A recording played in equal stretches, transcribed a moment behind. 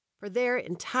For their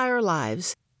entire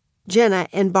lives, Jenna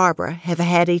and Barbara have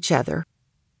had each other.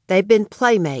 They've been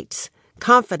playmates,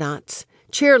 confidants,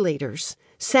 cheerleaders,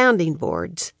 sounding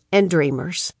boards, and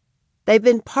dreamers. They've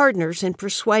been partners in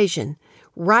persuasion,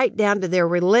 right down to their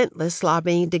relentless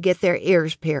lobbying to get their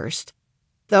ears pierced.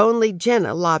 Though only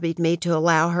Jenna lobbied me to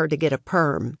allow her to get a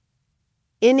perm.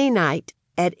 Any night,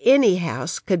 at any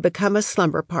house, could become a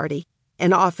slumber party,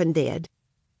 and often did.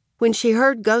 When she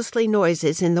heard ghostly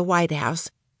noises in the White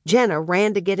House, Jenna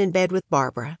ran to get in bed with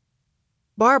Barbara.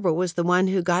 Barbara was the one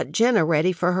who got Jenna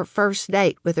ready for her first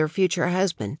date with her future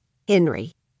husband,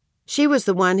 Henry. She was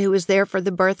the one who was there for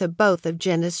the birth of both of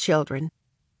Jenna's children.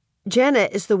 Jenna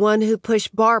is the one who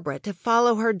pushed Barbara to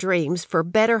follow her dreams for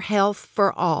better health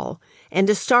for all and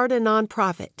to start a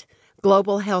nonprofit,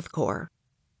 Global Health Corps.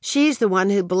 She's the one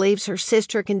who believes her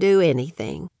sister can do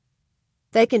anything.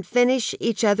 They can finish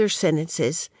each other's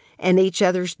sentences and each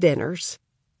other's dinners.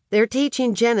 They're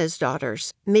teaching Jenna's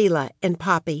daughters, Mila and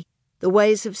Poppy, the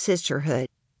ways of sisterhood,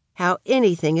 how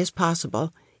anything is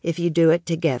possible if you do it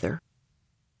together.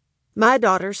 My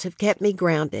daughters have kept me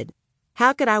grounded.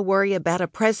 How could I worry about a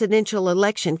presidential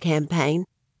election campaign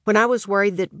when I was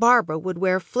worried that Barbara would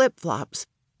wear flip-flops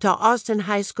to Austin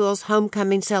High School's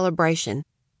homecoming celebration,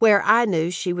 where I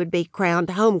knew she would be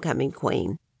crowned homecoming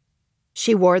queen?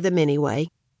 She wore them anyway.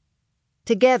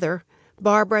 Together,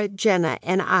 Barbara, Jenna,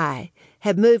 and I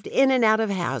have moved in and out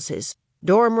of houses,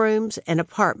 dorm rooms, and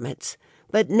apartments,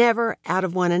 but never out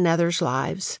of one another's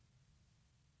lives.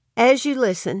 As you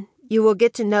listen, you will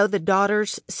get to know the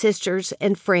daughters, sisters,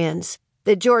 and friends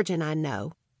that George and I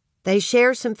know. They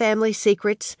share some family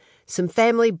secrets, some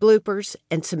family bloopers,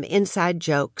 and some inside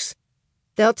jokes.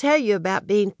 They'll tell you about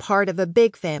being part of a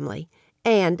big family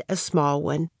and a small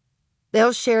one.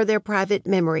 They'll share their private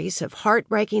memories of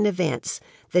heartbreaking events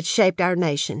that shaped our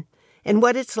nation and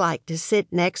what it's like to sit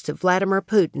next to Vladimir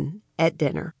Putin at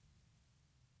dinner.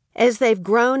 As they've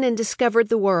grown and discovered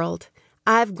the world,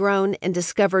 I've grown and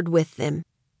discovered with them.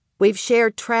 We've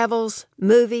shared travels,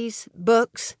 movies,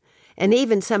 books, and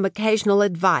even some occasional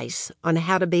advice on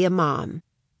how to be a mom.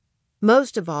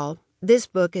 Most of all, this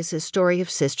book is a story of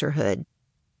sisterhood.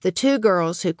 The two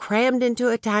girls who crammed into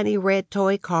a tiny red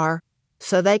toy car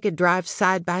so they could drive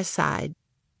side by side,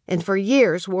 and for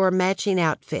years wore matching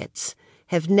outfits,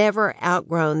 have never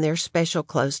outgrown their special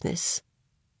closeness.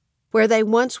 Where they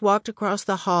once walked across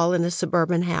the hall in a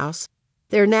suburban house,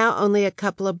 they're now only a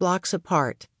couple of blocks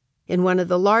apart in one of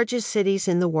the largest cities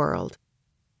in the world.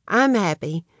 I'm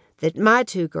happy that my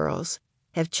two girls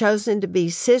have chosen to be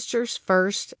sisters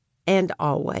first and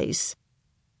always.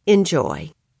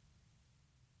 Enjoy.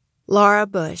 Laura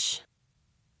Bush.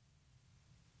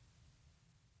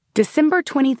 December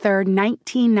 23rd,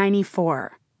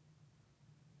 1994.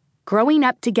 Growing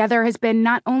up together has been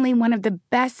not only one of the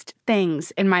best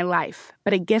things in my life,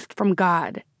 but a gift from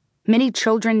God. Many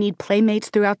children need playmates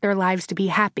throughout their lives to be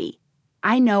happy.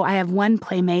 I know I have one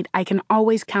playmate I can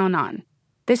always count on.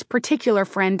 This particular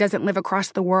friend doesn't live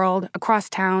across the world, across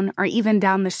town, or even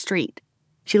down the street.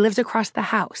 She lives across the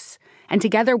house, and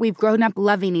together we've grown up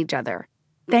loving each other.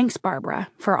 Thanks, Barbara,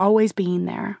 for always being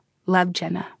there. Love,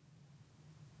 Jenna.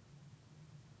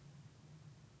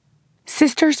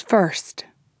 Sisters first.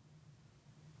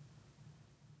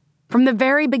 From the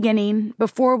very beginning,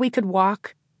 before we could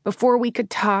walk, before we could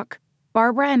talk,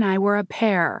 Barbara and I were a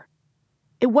pair.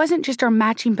 It wasn't just our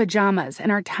matching pajamas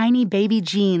and our tiny baby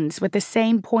jeans with the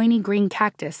same pointy green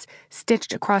cactus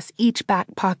stitched across each back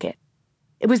pocket.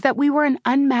 It was that we were an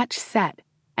unmatched set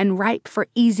and ripe for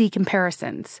easy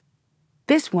comparisons.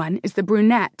 This one is the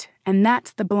brunette, and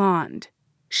that's the blonde.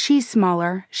 She's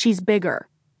smaller, she's bigger.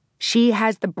 She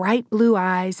has the bright blue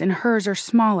eyes, and hers are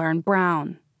smaller and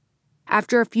brown.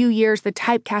 After a few years, the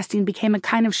typecasting became a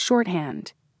kind of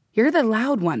shorthand. You're the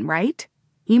loud one, right?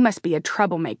 You must be a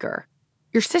troublemaker.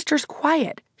 Your sister's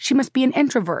quiet. She must be an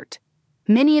introvert.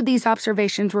 Many of these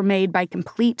observations were made by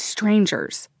complete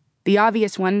strangers. The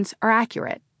obvious ones are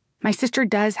accurate. My sister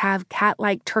does have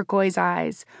cat-like turquoise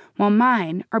eyes, while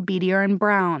mine are beadier and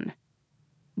brown.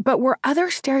 But were other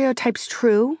stereotypes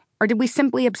true, or did we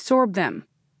simply absorb them?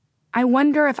 I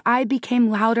wonder if I became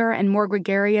louder and more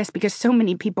gregarious because so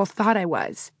many people thought I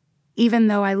was, even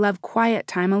though I love quiet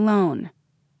time alone.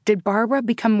 Did Barbara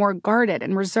become more guarded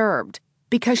and reserved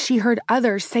because she heard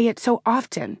others say it so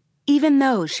often, even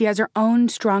though she has her own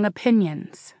strong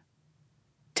opinions?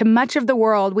 To much of the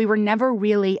world, we were never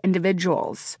really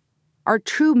individuals. Our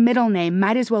true middle name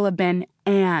might as well have been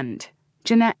and.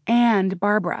 Jenna and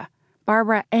Barbara.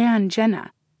 Barbara and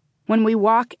Jenna. When we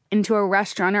walk into a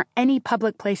restaurant or any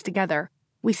public place together,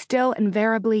 we still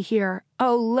invariably hear,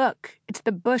 "Oh, look, it's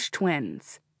the Bush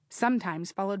twins,"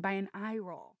 sometimes followed by an eye roll.